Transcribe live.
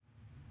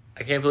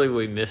I can't believe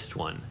we missed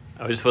one.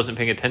 I just wasn't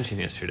paying attention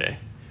yesterday.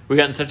 We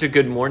got in such a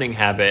good morning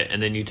habit, and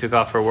then you took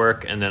off for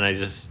work, and then I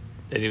didn't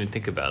even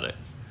think about it.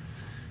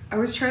 I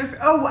was trying to...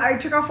 Oh, I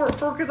took off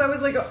for because I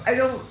was like,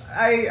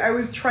 I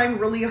was trying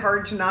really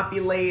hard to not be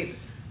late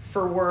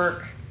for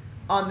work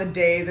on the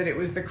day that it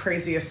was the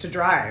craziest to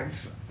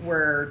drive,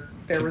 where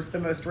there was the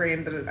most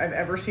rain that I've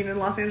ever seen in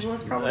Los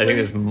Angeles, probably. I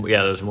think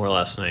there was more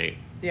last night.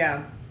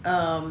 Yeah.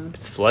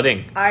 It's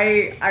flooding.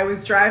 I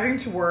was driving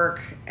to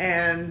work,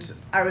 and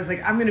I was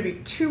like, I'm going to be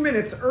 2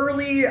 minutes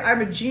early.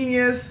 I'm a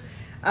genius.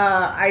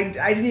 I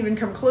didn't even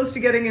come close to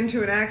getting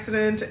into an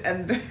accident,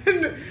 and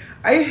then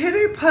I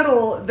hit a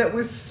puddle that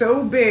was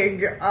so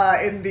big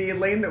in the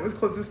lane that was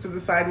closest to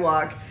the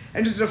sidewalk,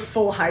 and just did a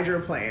full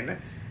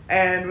hydroplane,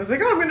 and was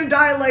like, oh, I'm going to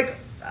die like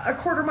a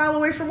quarter mile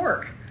away from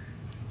work.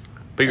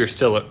 But you're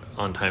still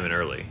on time and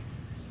early.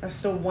 I was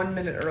still 1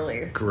 minute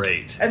early.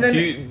 Great. And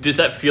then does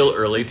that feel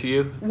early to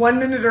you? 1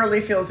 minute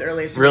early feels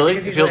early to me. Really?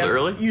 Because It feels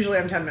early? Usually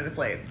I'm 10 minutes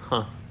late.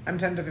 Huh. I'm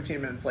 10 to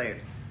 15 minutes late.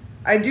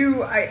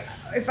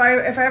 If I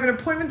have an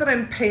appointment that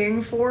I'm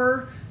paying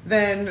for,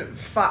 then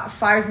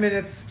 5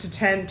 minutes to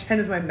 10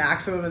 is my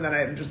maximum, and then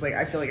I'm just like,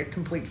 I feel like a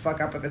complete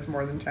fuck up if it's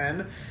more than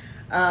 10.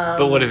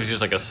 But what if it's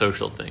just like a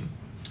social thing?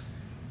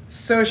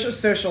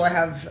 Social, I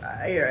have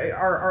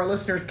our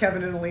listeners,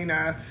 Kevin and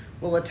Alina,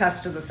 will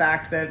attest to the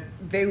fact that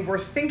they were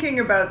thinking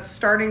about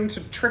starting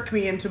to trick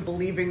me into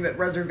believing that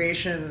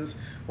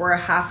reservations were a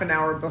half an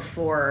hour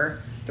before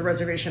the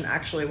reservation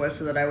actually was,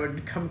 so that I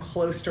would come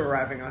close to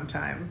arriving on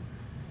time.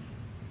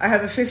 I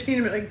have a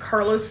 15-minute... Like,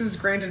 Carlos has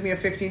granted me a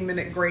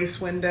 15-minute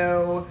grace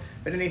window,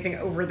 but anything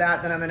over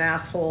that, then I'm an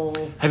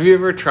asshole. Have you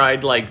ever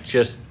tried, like,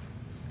 just...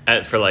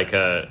 for like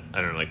a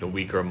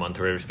week or a month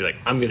or whatever, just be like,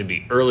 I'm going to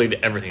be early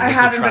to everything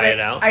just to try it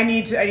out? I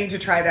need to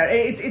try it out.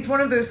 It's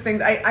one of those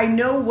things. I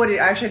know what it...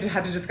 I actually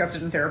had to discuss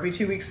it in therapy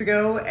 2 weeks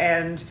ago,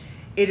 and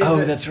it is...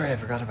 Oh, that's right. I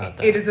forgot about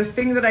that. It is a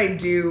thing that I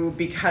do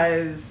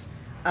because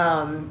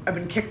I've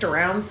been kicked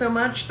around so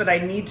much that I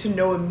need to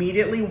know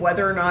immediately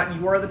whether or not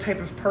you are the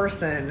type of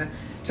person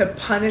to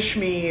punish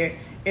me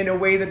in a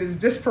way that is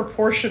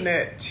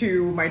disproportionate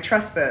to my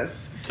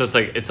trespass. So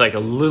it's like a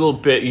little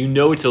bit,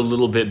 it's a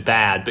little bit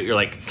bad, but you're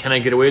like, can I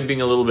get away with being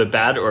a little bit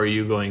bad, or are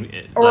you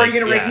going... Or are you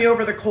going to rake me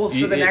over the coals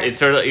for the next... It's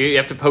sort of, you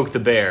have to poke the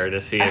bear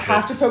to see if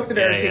to poke the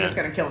bear to see if it's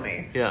going to kill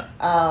me. Yeah.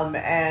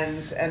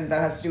 And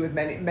that has to do with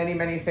many, many,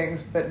 many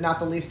things, but not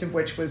the least of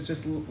which was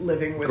just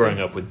living with...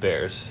 Growing up with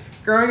bears.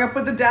 Growing up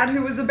with a dad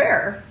who was a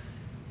bear.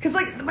 Because,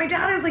 like, my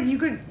dad was like, you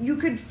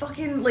could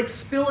fucking, like,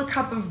 spill a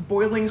cup of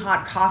boiling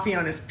hot coffee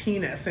on his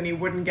penis and he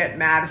wouldn't get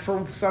mad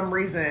for some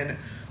reason.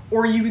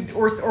 Or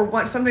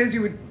sometimes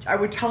I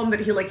would tell him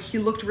that he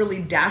looked really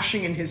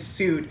dashing in his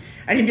suit,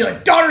 and he'd be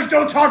like, daughters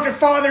don't talk to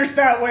fathers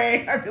that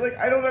way. I'd be like,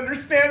 I don't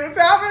understand what's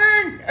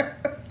happening.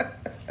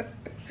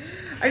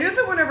 I know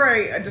that whenever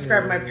I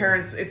describe my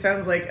parents, it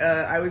sounds like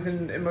I was in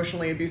an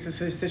emotionally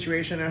abusive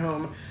situation at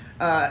home.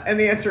 And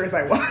the answer is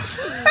I was.